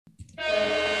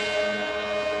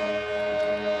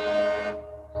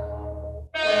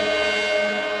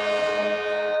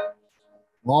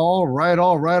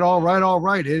All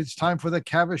right. It's time for the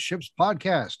Cavis Ships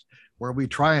podcast, where we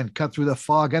try and cut through the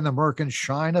fog and the murk and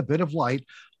shine a bit of light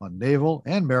on naval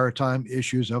and maritime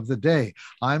issues of the day.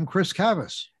 I'm Chris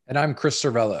Cavis. And I'm Chris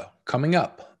Cervello. Coming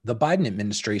up, the Biden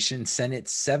administration sent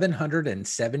its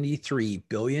 $773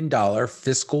 billion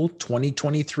fiscal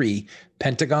 2023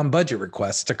 Pentagon budget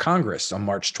request to Congress on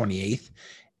March 28th.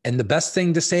 And the best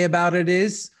thing to say about it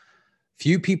is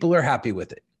few people are happy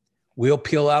with it. We'll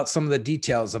peel out some of the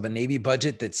details of a Navy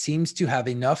budget that seems to have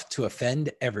enough to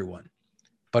offend everyone.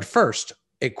 But first,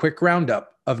 a quick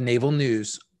roundup of naval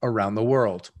news around the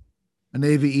world. A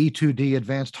Navy E-2D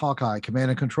Advanced Hawkeye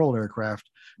command and control aircraft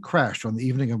crashed on the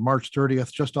evening of March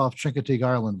 30th just off Chincoteague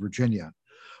Island, Virginia.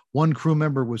 One crew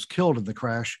member was killed in the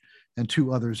crash and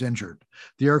two others injured.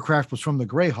 The aircraft was from the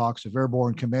Greyhawks of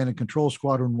Airborne Command and Control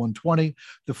Squadron 120,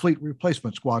 the fleet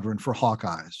replacement squadron for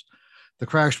Hawkeyes. The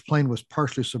crashed plane was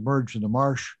partially submerged in the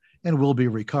marsh and will be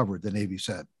recovered, the Navy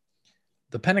said.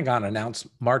 The Pentagon announced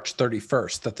March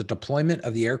 31st that the deployment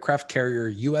of the aircraft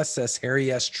carrier USS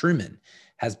Harry S. Truman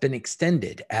has been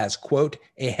extended as, quote,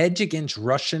 a hedge against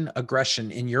Russian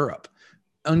aggression in Europe,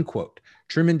 unquote.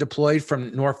 Truman deployed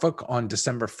from Norfolk on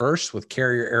December 1st with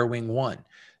carrier Air Wing 1.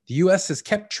 The U.S. has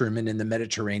kept Truman in the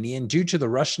Mediterranean due to the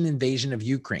Russian invasion of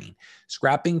Ukraine,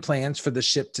 scrapping plans for the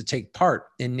ship to take part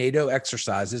in NATO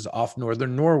exercises off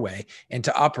northern Norway and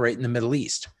to operate in the Middle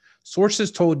East.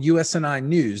 Sources told USNI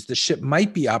News the ship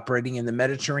might be operating in the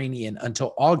Mediterranean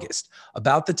until August,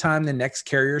 about the time the next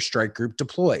carrier strike group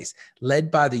deploys, led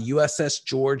by the USS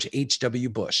George H.W.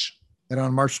 Bush. And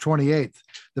on March 28th,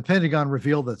 the Pentagon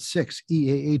revealed that 6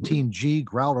 EA-18G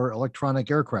Growler electronic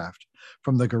aircraft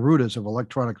from the Garudas of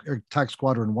Electronic Attack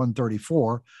Squadron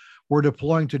 134 were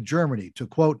deploying to Germany to,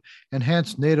 quote,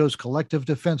 enhance NATO's collective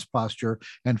defense posture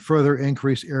and further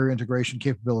increase air integration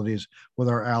capabilities with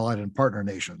our allied and partner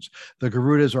nations. The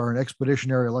Garudas are an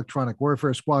expeditionary electronic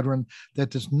warfare squadron that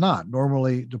does not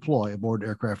normally deploy aboard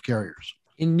aircraft carriers.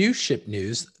 In new ship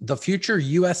news, the future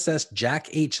USS Jack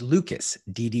H. Lucas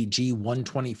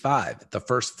DDG-125, the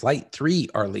first Flight 3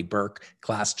 Arleigh Burke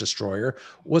class destroyer,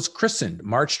 was christened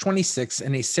March 26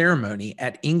 in a ceremony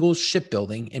at Ingalls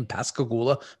Shipbuilding in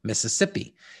Pascagoula,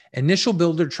 Mississippi. Initial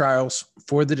builder trials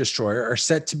for the destroyer are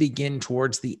set to begin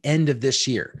towards the end of this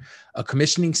year. A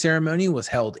commissioning ceremony was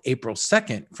held April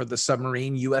 2nd for the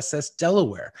submarine USS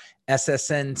Delaware,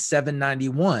 SSN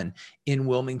 791, in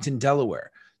Wilmington, Delaware.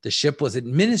 The ship was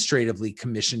administratively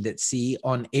commissioned at sea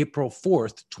on April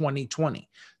 4th, 2020,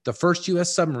 the first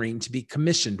U.S. submarine to be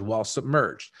commissioned while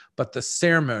submerged, but the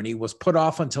ceremony was put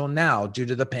off until now due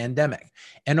to the pandemic.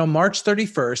 And on March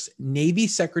 31st, Navy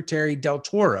Secretary Del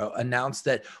Toro announced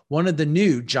that one of the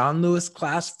new John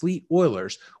Lewis-class fleet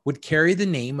oilers would carry the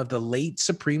name of the late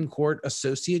Supreme Court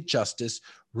Associate Justice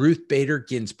Ruth Bader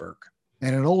Ginsburg.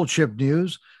 And in old ship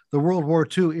news, the World War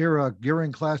II-era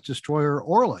Gearing-class destroyer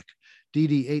Orlik,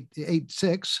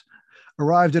 DD-886,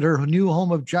 arrived at her new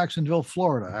home of Jacksonville,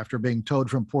 Florida, after being towed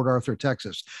from Port Arthur,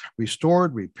 Texas.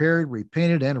 Restored, repaired,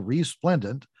 repainted, and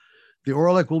resplendent, the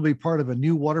Orlik will be part of a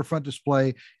new waterfront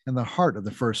display in the heart of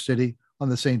the first city on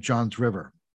the St. Johns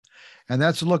River. And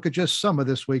that's a look at just some of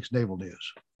this week's naval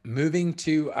news. Moving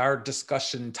to our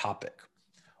discussion topic.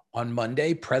 On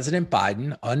Monday, President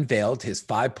Biden unveiled his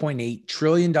 $5.8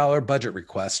 trillion budget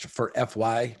request for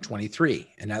FY23.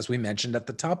 And as we mentioned at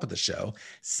the top of the show,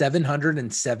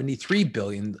 $773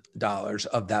 billion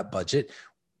of that budget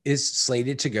is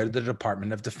slated to go to the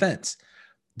Department of Defense.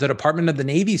 The Department of the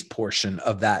Navy's portion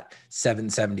of that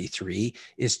 773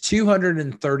 is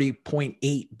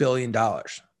 $230.8 billion.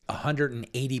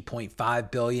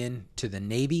 $180.5 billion to the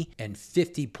Navy and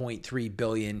 $50.3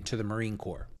 billion to the Marine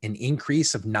Corps, an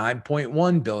increase of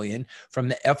 $9.1 billion from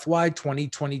the FY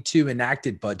 2022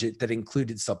 enacted budget that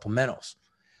included supplementals.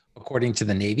 According to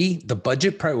the Navy, the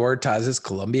budget prioritizes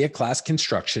Columbia-class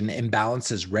construction and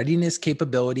balances readiness,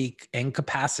 capability, and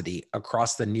capacity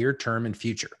across the near term and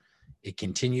future. It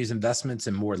continues investments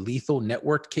in more lethal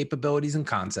networked capabilities and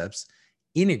concepts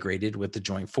integrated with the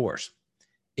Joint Force.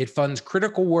 It funds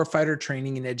critical warfighter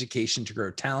training and education to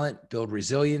grow talent, build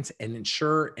resilience, and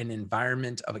ensure an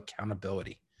environment of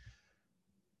accountability.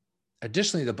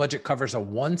 Additionally, the budget covers a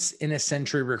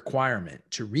once-in-a-century requirement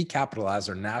to recapitalize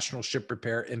our national ship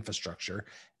repair infrastructure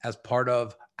as part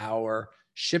of our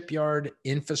Shipyard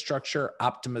Infrastructure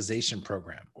Optimization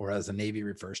Program, or as the Navy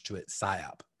refers to it,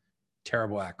 SIOP.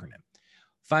 Terrible acronym.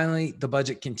 Finally, the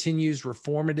budget continues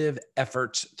reformative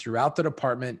efforts throughout the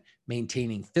department,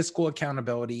 maintaining fiscal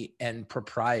accountability and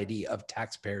propriety of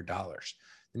taxpayer dollars.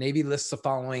 The Navy lists the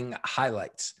following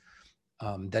highlights: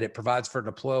 that it provides for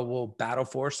a deployable battle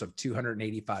force of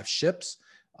 285 ships.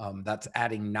 That's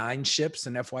adding 9 ships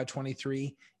in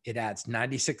FY23. It adds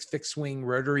 96 fixed-wing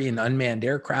rotary and unmanned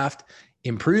aircraft,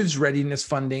 improves readiness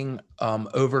funding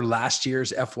over last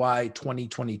year's FY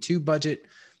 2022 budget,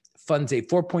 funds a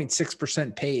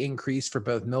 4.6% pay increase for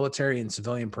both military and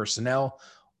civilian personnel.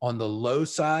 On the low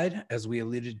side, as we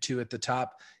alluded to at the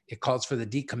top, it calls for the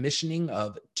decommissioning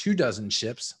of 24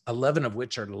 ships, 11 of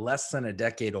which are less than a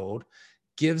decade old,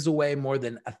 gives away more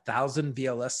than 1,000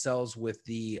 VLS cells with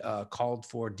the called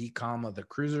for decom of the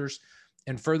cruisers,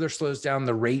 and further slows down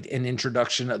the rate and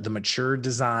introduction of the mature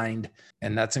designed,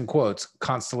 and that's in quotes,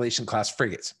 Constellation class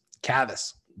frigates.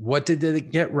 Cavus, what did they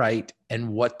get right and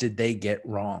what did they get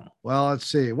wrong? Well, let's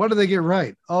see. What did they get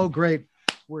right? Oh, great.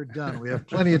 We're done. We have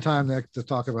plenty of time to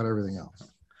talk about everything else.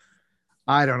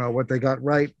 I don't know what they got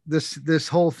right. This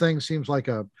whole thing seems like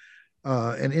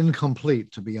an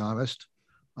incomplete, to be honest.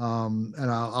 And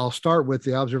I'll start with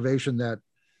the observation that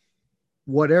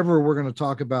whatever we're going to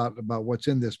talk about what's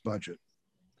in this budget,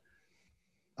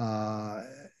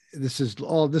 this is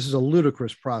a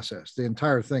ludicrous process. The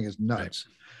entire thing is nuts.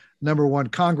 Right. Number one,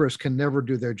 Congress can never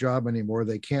do their job anymore.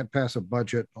 They can't pass a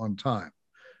budget on time,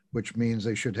 which means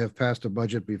they should have passed a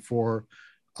budget before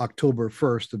October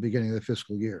 1st, the beginning of the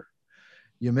fiscal year.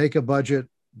 You make a budget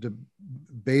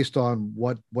based on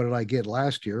what did I get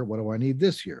last year? What do I need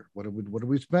this year? What did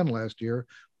we spend last year?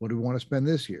 What do we want to spend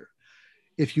this year?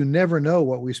 If you never know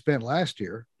what we spent last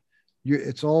year,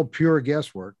 it's all pure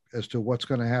guesswork as to what's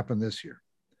going to happen this year.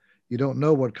 You don't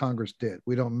know what Congress did.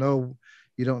 You don't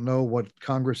know what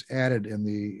Congress added in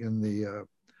the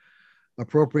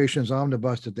appropriations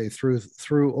omnibus that they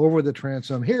threw over the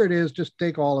transom. Here it is. Just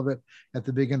take all of it at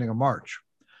the beginning of March.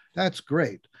 That's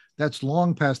great. That's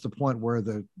long past the point where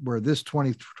this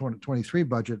 2023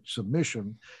 budget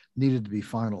submission needed to be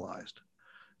finalized.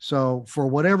 So for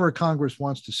whatever Congress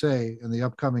wants to say in the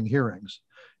upcoming hearings,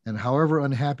 and however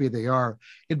unhappy they are,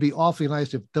 it'd be awfully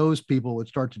nice if those people would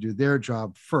start to do their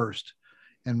job first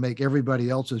and make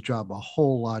everybody else's job a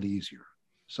whole lot easier.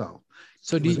 So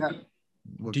do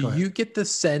you get the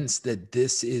sense that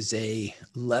this is a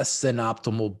less than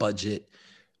optimal budget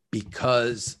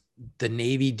because the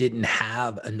Navy didn't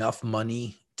have enough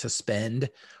money to spend?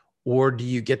 Or do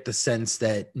you get the sense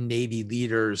that Navy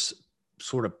leaders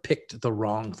sort of picked the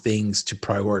wrong things to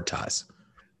prioritize?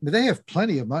 They have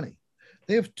plenty of money.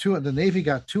 The Navy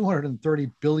got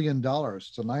 $230 billion.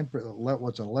 It's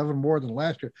 11 more than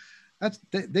last year.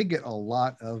 They get a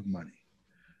lot of money.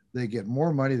 They get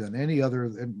more money than any other,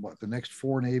 the next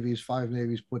 5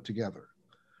 navies put together.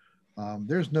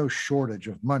 There's no shortage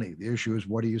of money. The issue is,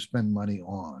 what do you spend money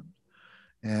on?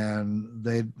 And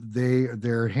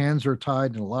their hands are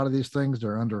tied in a lot of these things.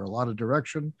 They're under a lot of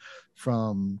direction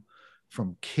from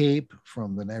CAPE,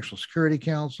 from the National Security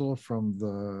Council, from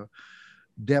the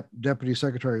Deputy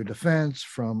Secretary of Defense,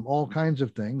 from all kinds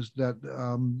of things that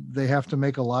they have to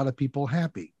make a lot of people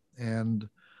happy. And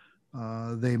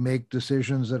they make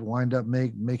decisions that wind up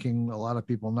making a lot of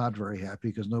people not very happy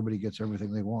because nobody gets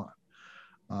everything they want.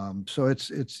 So it's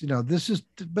this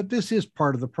is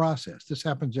part of the process. This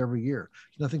happens every year.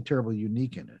 There's nothing terribly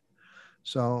unique in it.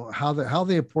 So how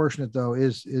they apportion it, though,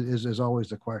 is always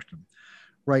the question.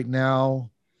 Right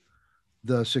now,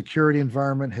 the security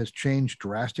environment has changed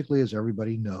drastically, as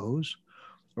everybody knows,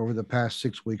 over the past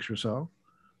 6 weeks or so.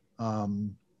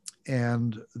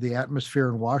 And the atmosphere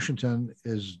in Washington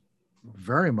is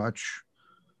very much,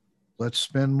 let's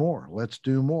spend more, let's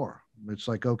do more. It's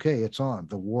like, okay, it's on.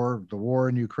 The war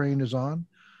in Ukraine is on.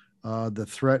 The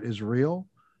threat is real.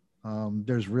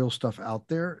 There's real stuff out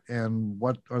there. And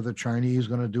what are the Chinese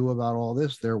going to do about all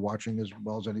this? They're watching as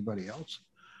well as anybody else.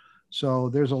 So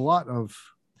there's a lot of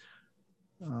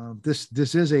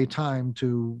this is a time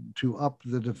to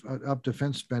up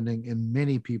defense spending in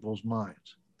many people's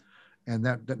minds. And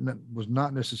that was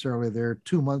not necessarily there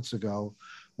 2 months ago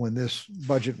when this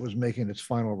budget was making its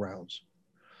final rounds.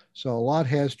 So a lot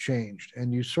has changed,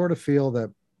 and you sort of feel that,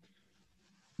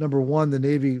 number one, the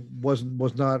Navy was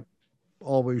not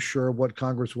always sure what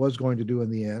Congress was going to do in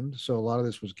the end. So a lot of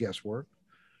this was guesswork.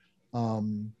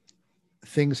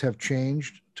 Things have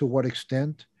changed. To what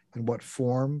extent, in what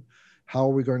form, how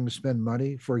are we going to spend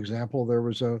money? For example, there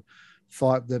was a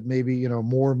thought that maybe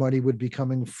more money would be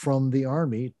coming from the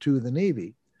Army to the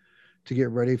Navy to get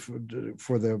ready for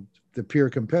the peer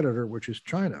competitor, which is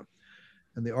China.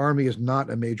 And the Army is not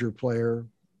a major player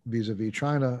vis-a-vis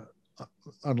China,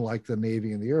 unlike the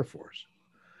Navy and the Air Force.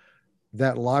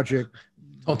 That logic.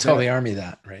 Don't tell the Army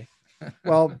that, right?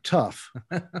 Well, tough.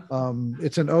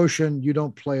 It's an ocean. You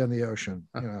don't play in the ocean.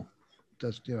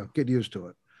 Just get used to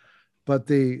it.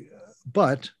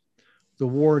 But the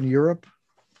war in Europe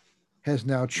has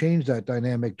now changed that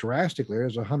dynamic drastically.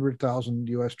 There's 100,000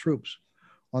 U.S. troops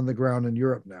on the ground in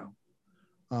Europe now.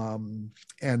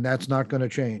 And that's not going to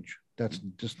change. That's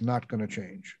just not going to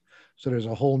change. So there's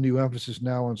a whole new emphasis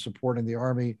now on supporting the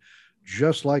Army,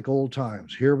 just like old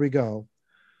times. Here we go,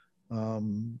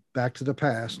 back to the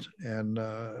past, and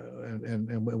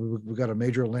we've got a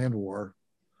major land war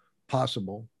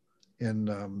possible in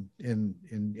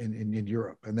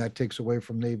Europe, and that takes away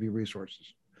from Navy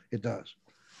resources. It does.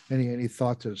 Any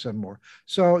thought to send more?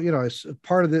 So it's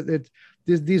part of it.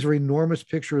 These are enormous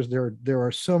pictures. There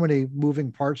are so many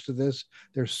moving parts to this.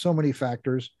 There's so many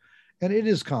factors, and it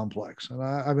is complex. And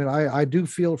I do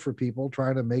feel for people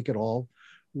trying to make it all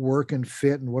work and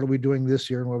fit. And what are we doing this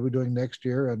year? And what are we doing next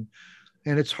year? And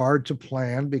it's hard to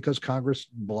plan because Congress,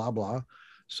 blah blah.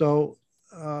 So,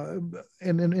 and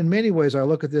in many ways, I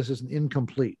look at this as an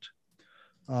incomplete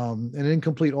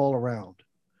all around.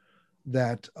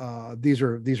 That these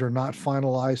are not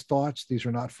finalized thoughts. These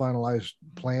are not finalized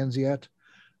plans yet.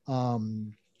 A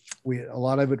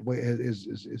lot of it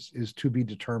is to be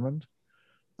determined.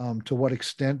 To what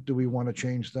extent do we want to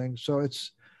change things? So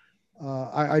it's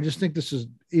I just think this is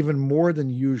even more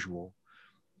than usual.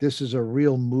 This is a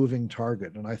real moving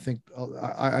target, and I think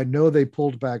I know they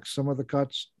pulled back some of the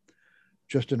cuts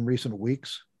just in recent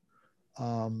weeks,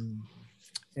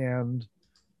 and.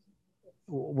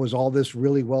 Was all this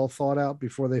really well thought out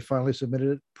before they finally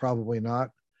submitted it? Probably not.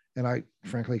 And I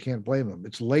frankly can't blame them.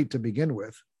 It's late to begin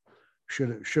with. Should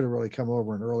have really come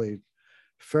over in early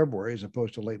February as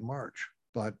opposed to late March.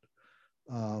 But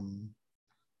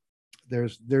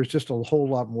there's just a whole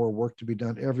lot more work to be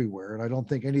done everywhere. And I don't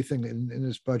think anything in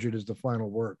this budget is the final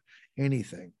word.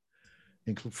 Anything,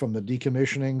 from the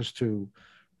decommissionings to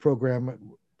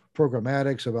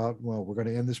programmatics about, well, we're going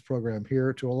to end this program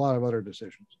here, to a lot of other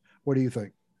decisions. What do you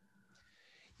think?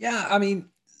 Yeah, I mean,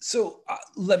 so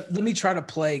let me try to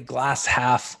play glass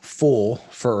half full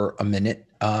for a minute.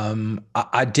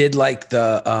 I did like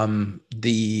the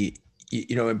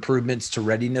improvements to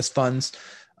readiness funds.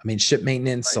 I mean, ship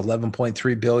maintenance, right.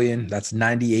 11.3 billion. That's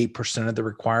 98% of the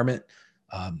requirement.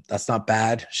 That's not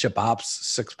bad. Ship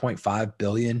ops, 6.5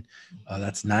 billion.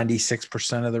 That's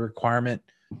 96% of the requirement.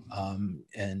 And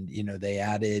they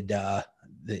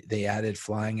added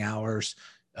flying hours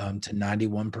to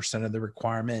 91% of the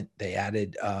requirement. They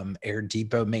added air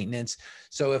depot maintenance.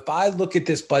 So if I look at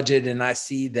this budget and I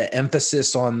see the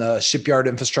emphasis on the shipyard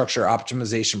infrastructure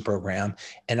optimization program,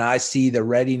 and I see the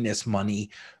readiness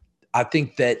money, I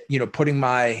think that, putting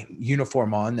my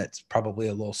uniform on, that's probably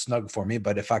a little snug for me,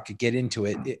 but if I could get into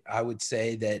it, I would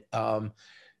say that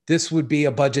this would be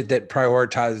a budget that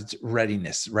prioritized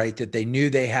readiness, right? That they knew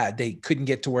they couldn't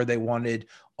get to where they wanted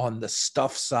on the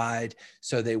stuff side.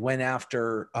 So they went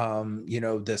after,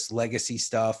 this legacy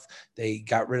stuff. They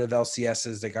got rid of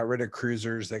LCSs, they got rid of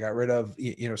cruisers, they got rid of,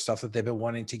 stuff that they've been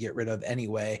wanting to get rid of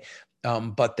anyway.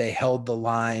 But they held the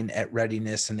line at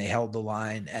readiness, and they held the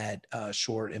line at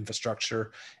short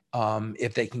infrastructure.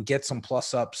 If they can get some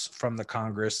plus ups from the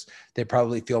Congress, they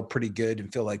probably feel pretty good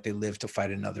and feel like they live to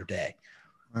fight another day.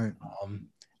 Right.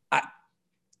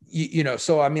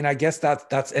 So, I mean, I guess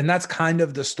that's kind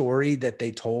of the story that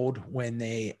they told when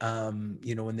they,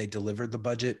 when they delivered the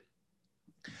budget.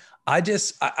 I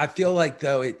feel like,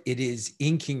 though, it is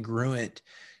incongruent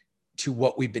to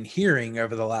what we've been hearing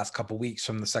over the last couple of weeks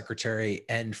from the secretary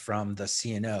and from the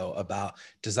CNO about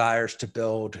desires to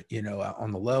build,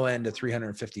 on the low end, a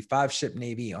 355 ship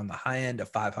Navy, on the high end, a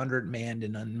 500 manned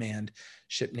and unmanned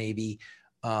ship Navy.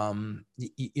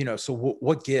 So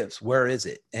what gives? Where is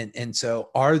it? And so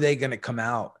are they going to come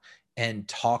out and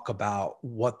talk about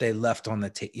what they left on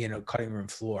the cutting room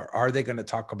floor? Are they going to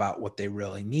talk about what they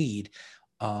really need?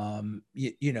 And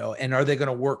are they going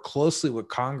to work closely with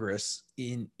Congress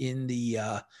in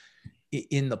the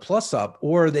plus up,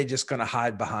 or are they just going to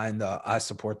hide behind the "I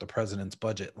support the president's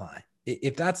budget" line?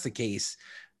 If that's the case,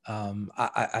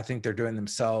 I think they're doing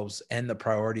themselves and the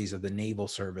priorities of the naval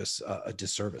service a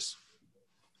disservice.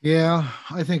 Yeah,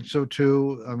 I think so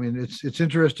too. I mean, it's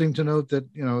interesting to note that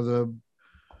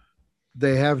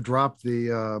they have dropped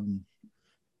the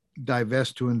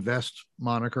divest to invest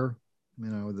moniker.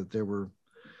 That they were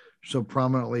so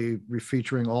prominently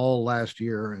refeaturing all last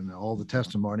year, and all the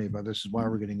testimony about this is why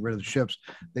we're getting rid of the ships.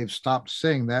 They've stopped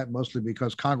saying that, mostly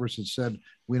because Congress has said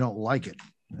we don't like it,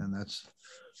 and that's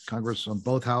Congress on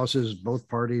both houses, both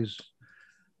parties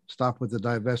stopped with the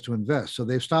divest to invest. So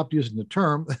they've stopped using the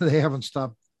term. They haven't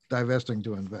stopped divesting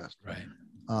to invest. Right.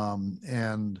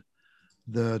 And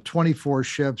the 24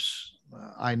 ships,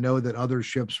 I know that other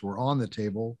ships were on the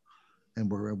table, and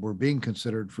we're being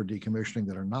considered for decommissioning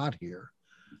that are not here.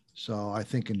 So I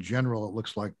think in general, it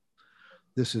looks like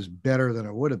this is better than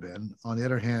it would have been. On the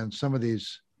other hand, some of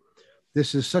these,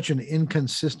 this is such an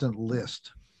inconsistent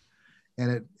list,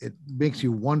 and it makes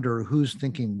you wonder who's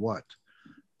thinking what.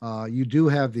 You do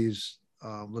have these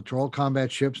littoral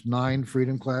combat ships, 9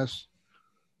 Freedom class,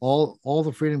 all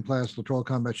the Freedom class littoral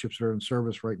combat ships that are in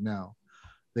service right now,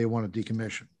 they want to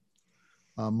decommission.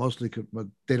 Mostly, but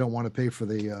they don't want to pay for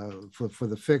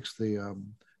the fix, the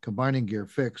combining gear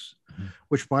fix,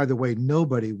 which, by the way,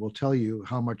 nobody will tell you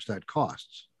how much that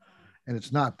costs, and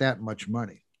it's not that much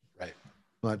money. Right.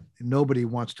 But nobody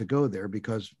wants to go there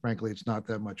because, frankly, it's not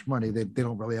that much money. They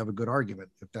don't really have a good argument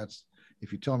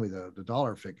if you tell me the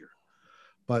dollar figure.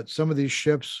 But some of these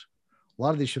ships, a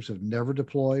lot of these ships have never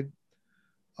deployed.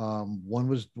 One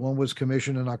was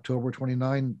commissioned in October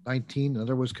 2019.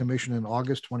 Another was commissioned in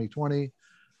August 2020.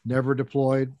 Never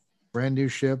deployed. Brand new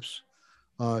ships.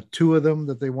 2 of them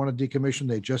that they want to decommission,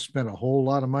 they just spent a whole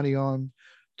lot of money on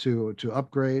to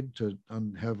upgrade, to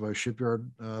have shipyard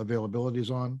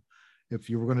availabilities on. If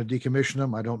you were going to decommission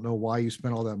them, I don't know why you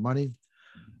spent all that money.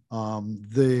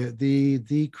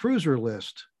 The cruiser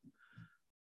list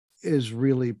is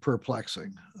really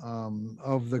perplexing.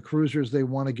 Of the cruisers they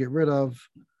want to get rid of,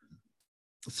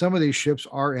 some of these ships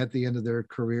are at the end of their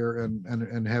career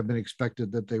and have been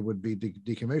expected that they would be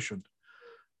decommissioned.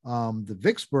 The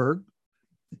Vicksburg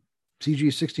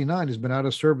CG-69 has been out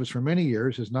of service for many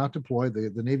years, has not deployed.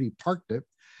 The Navy parked it,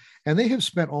 and they have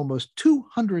spent almost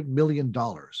 $200 million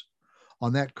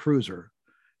on that cruiser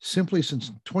simply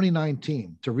since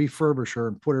 2019 to refurbish her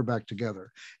and put her back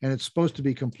together. And it's supposed to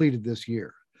be completed this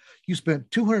year. You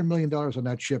spent $200 million on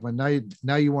that ship, and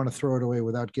now you want to throw it away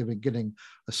without getting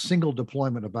a single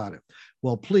deployment about it.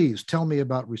 Well, please tell me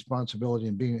about responsibility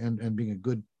and being a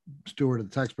good steward of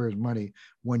the taxpayers' money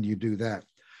when you do that.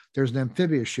 There's an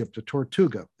amphibious ship, the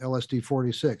Tortuga,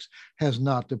 LSD-46, has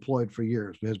not deployed for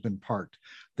years, but has been parked.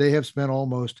 They have spent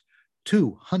almost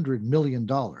 $200 million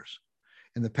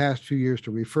in the past few years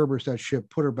to refurbish that ship,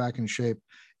 put her back in shape,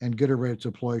 and get her ready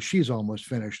to deploy. She's almost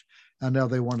finished, and now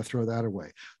they want to throw that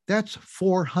away. That's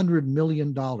 $400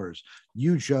 million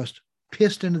you just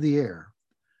pissed into the air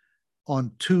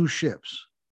on 2 ships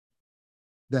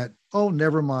that, oh,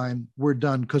 never mind, we're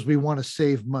done because we want to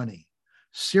save money.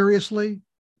 Seriously?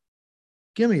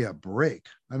 Give me a break.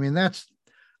 I mean,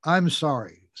 I'm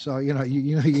sorry. So,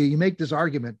 you make this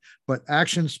argument, but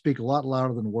actions speak a lot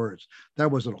louder than words.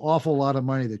 That was an awful lot of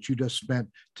money that you just spent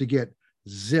to get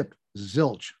zip,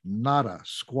 zilch, nada,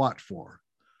 squat for.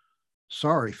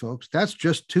 Sorry, folks. That's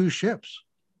just 2 ships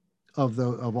of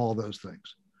all those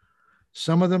things.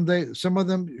 Some of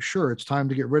them, sure, it's time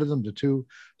to get rid of them. The 2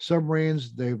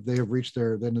 submarines, they have reached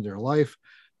the end of their life.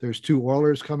 There's 2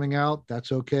 oilers coming out.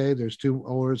 That's okay. There's 2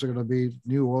 oilers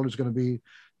new oilers going to be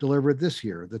delivered this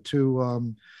year. The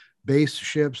 2 base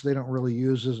ships, they don't really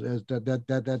use as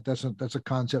that's a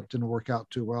concept didn't work out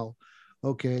too well.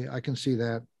 Okay, I can see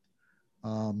that.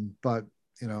 But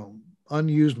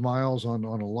unused miles on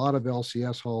a lot of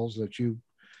LCS hulls that you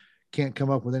can't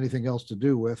come up with anything else to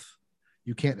do with.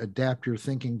 You can't adapt your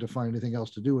thinking to find anything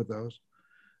else to do with those.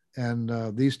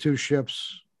 And these 2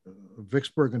 ships,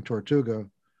 Vicksburg and Tortuga,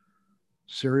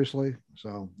 seriously.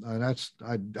 So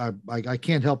I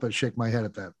can't help but shake my head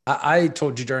at that. I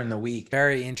told you during the week,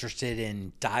 very interested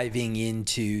in diving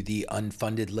into the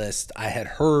unfunded list. I had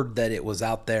heard that it was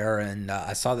out there, and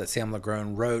I saw that Sam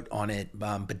Legrone wrote on it,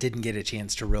 but didn't get a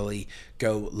chance to really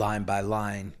go line by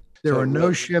line. There are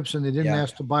no ships, and they didn't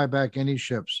ask to buy back any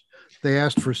ships. They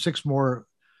asked for 6 more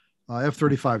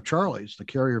F-35 Charlies, the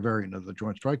carrier variant of the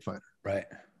Joint Strike Fighter. Right.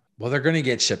 Well, they're going to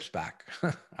get ships back.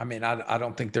 I mean, I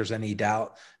don't think there's any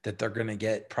doubt that they're going to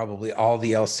get probably all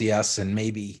the LCS and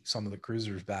maybe some of the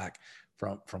cruisers back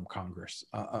from Congress.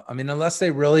 I mean, unless they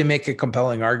really make a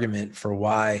compelling argument for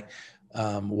why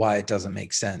it doesn't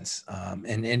make sense.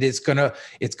 And it's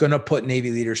gonna put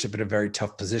Navy leadership in a very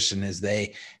tough position, as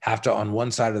they have to, on one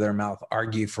side of their mouth,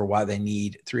 argue for why they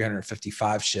need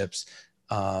 355 ships,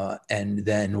 and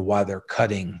then why they're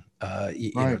cutting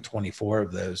 24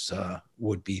 of those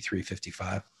would be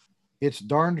 355. It's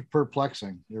darned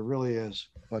perplexing. It really is.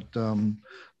 But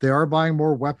they are buying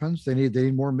more weapons. They need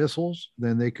more missiles.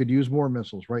 Then they could use more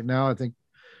missiles. Right now, I think,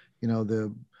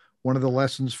 one of the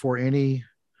lessons for any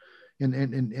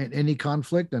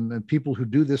conflict, and people who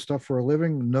do this stuff for a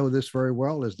living know this very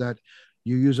well, is that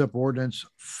you use up ordnance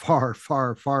far,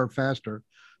 far, far faster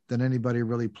than anybody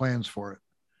really plans for it.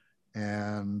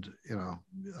 And,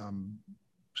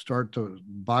 start to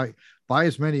buy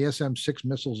as many SM-6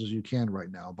 missiles as you can right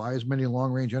now. Buy as many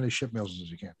long-range anti-ship missiles as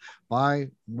you can. Buy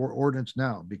more ordnance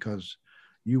now, because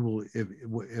you will,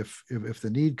 if the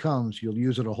need comes, you'll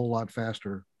use it a whole lot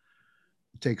faster.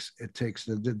 It takes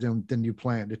than you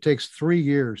planned. It takes 3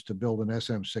 years to build an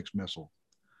SM-6 missile.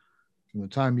 From the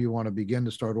time you want to begin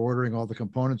to start ordering all the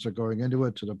components that are going into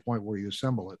it to the point where you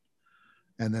assemble it,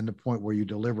 and then the point where you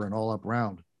deliver an all-up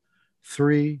round.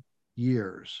 3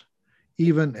 years.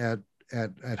 Even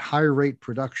at high rate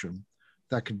production,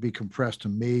 that could be compressed to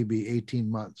maybe 18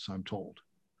 months, I'm told.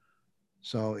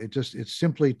 So it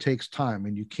simply takes time,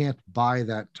 and you can't buy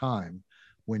that time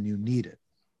when you need it.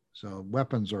 So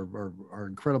weapons are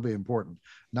incredibly important.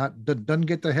 Doesn't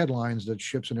get the headlines that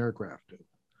ships and aircraft do,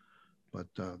 but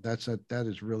that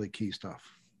is really key stuff.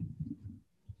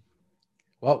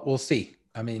 Well, we'll see.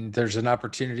 I mean, there's an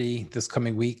opportunity this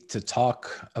coming week to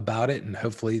talk about it, and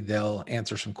hopefully they'll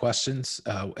answer some questions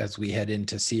as we head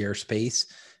into Sea Airspace.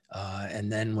 And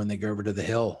then when they go over to the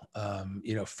Hill,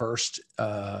 first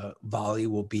volley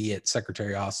will be at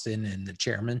Secretary Austin and the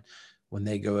chairman when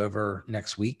they go over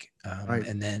next week. Right.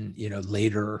 And then,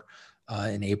 later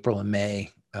in April and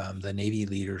May, the Navy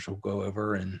leaders will go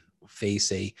over and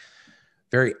face a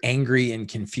very angry and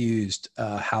confused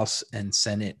House and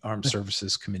Senate Armed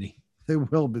Services Committee. They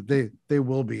will be. They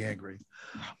will be angry.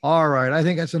 All right. I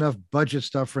think that's enough budget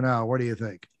stuff for now. What do you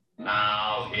think?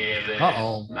 Now hear this.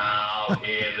 Uh-oh. Now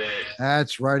hear this.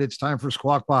 That's right. It's time for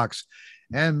Squawk Box.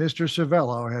 And Mr.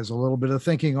 Cervello has a little bit of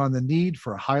thinking on the need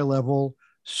for high-level,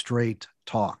 straight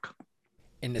talk.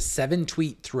 In a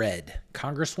 7-tweet thread,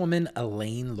 Congresswoman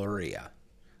Elaine Luria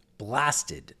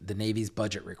blasted the Navy's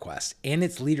budget request and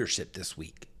its leadership this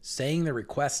week, saying the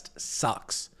request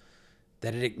sucks,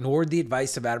 that it ignored the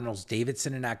advice of Admirals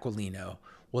Davidson and Aquilino,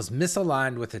 was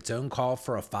misaligned with its own call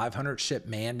for a 500-ship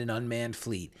manned and unmanned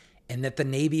fleet, and that the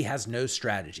Navy has no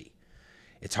strategy.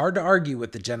 It's hard to argue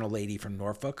with the gentle lady from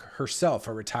Norfolk, herself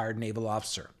a retired naval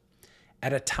officer.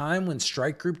 At a time when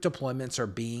strike group deployments are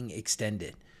being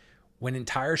extended, when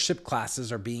entire ship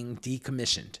classes are being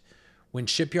decommissioned, when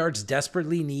shipyards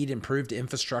desperately need improved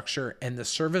infrastructure and the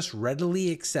service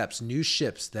readily accepts new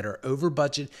ships that are over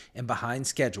budget and behind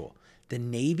schedule, the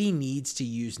Navy needs to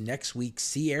use next week's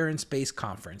Sea, Air, and Space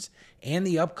Conference and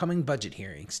the upcoming budget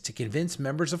hearings to convince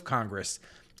members of Congress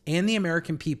and the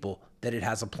American people that it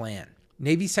has a plan.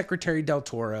 Navy Secretary Del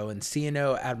Toro and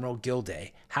CNO Admiral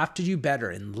Gilday have to do better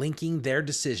in linking their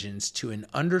decisions to an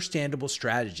understandable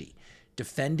strategy,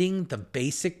 defending the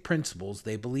basic principles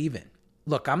they believe in.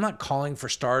 Look, I'm not calling for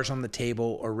stars on the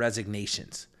table or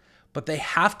resignations, but they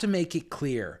have to make it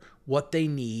clear what they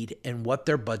need and what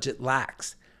their budget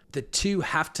lacks. The two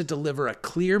have to deliver a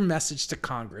clear message to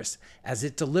Congress as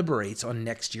it deliberates on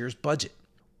next year's budget.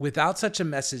 Without such a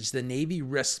message, the Navy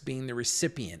risks being the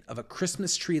recipient of a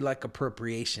Christmas tree-like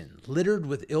appropriation littered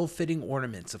with ill-fitting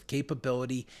ornaments of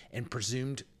capability and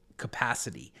presumed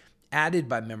capacity, added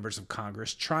by members of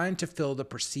Congress trying to fill the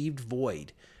perceived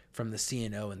void from the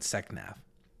CNO and SECNAV.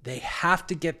 They have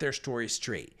to get their story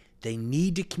straight. They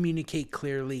need to communicate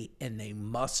clearly, and they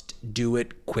must do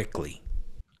it quickly.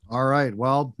 All right.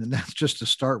 Well, and that's just to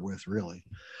start with, really.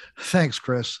 Thanks,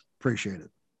 Chris. Appreciate it.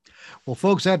 Well,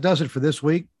 folks, that does it for this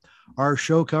week. Our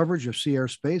show coverage of Sea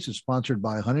Airspace is sponsored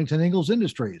by Huntington Ingalls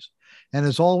Industries. And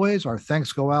as always, our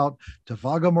thanks go out to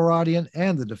Vago Muradian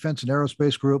and the Defense and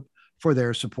Aerospace Group for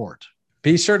their support.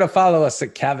 Be sure to follow us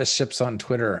at Cavis Ships on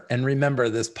Twitter. And remember,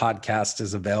 this podcast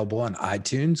is available on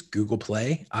iTunes, Google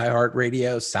Play,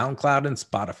 iHeartRadio, SoundCloud, and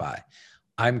Spotify.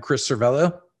 I'm Chris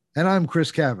Cervello. And I'm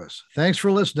Chris Cavis. Thanks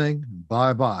for listening.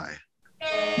 Bye-bye.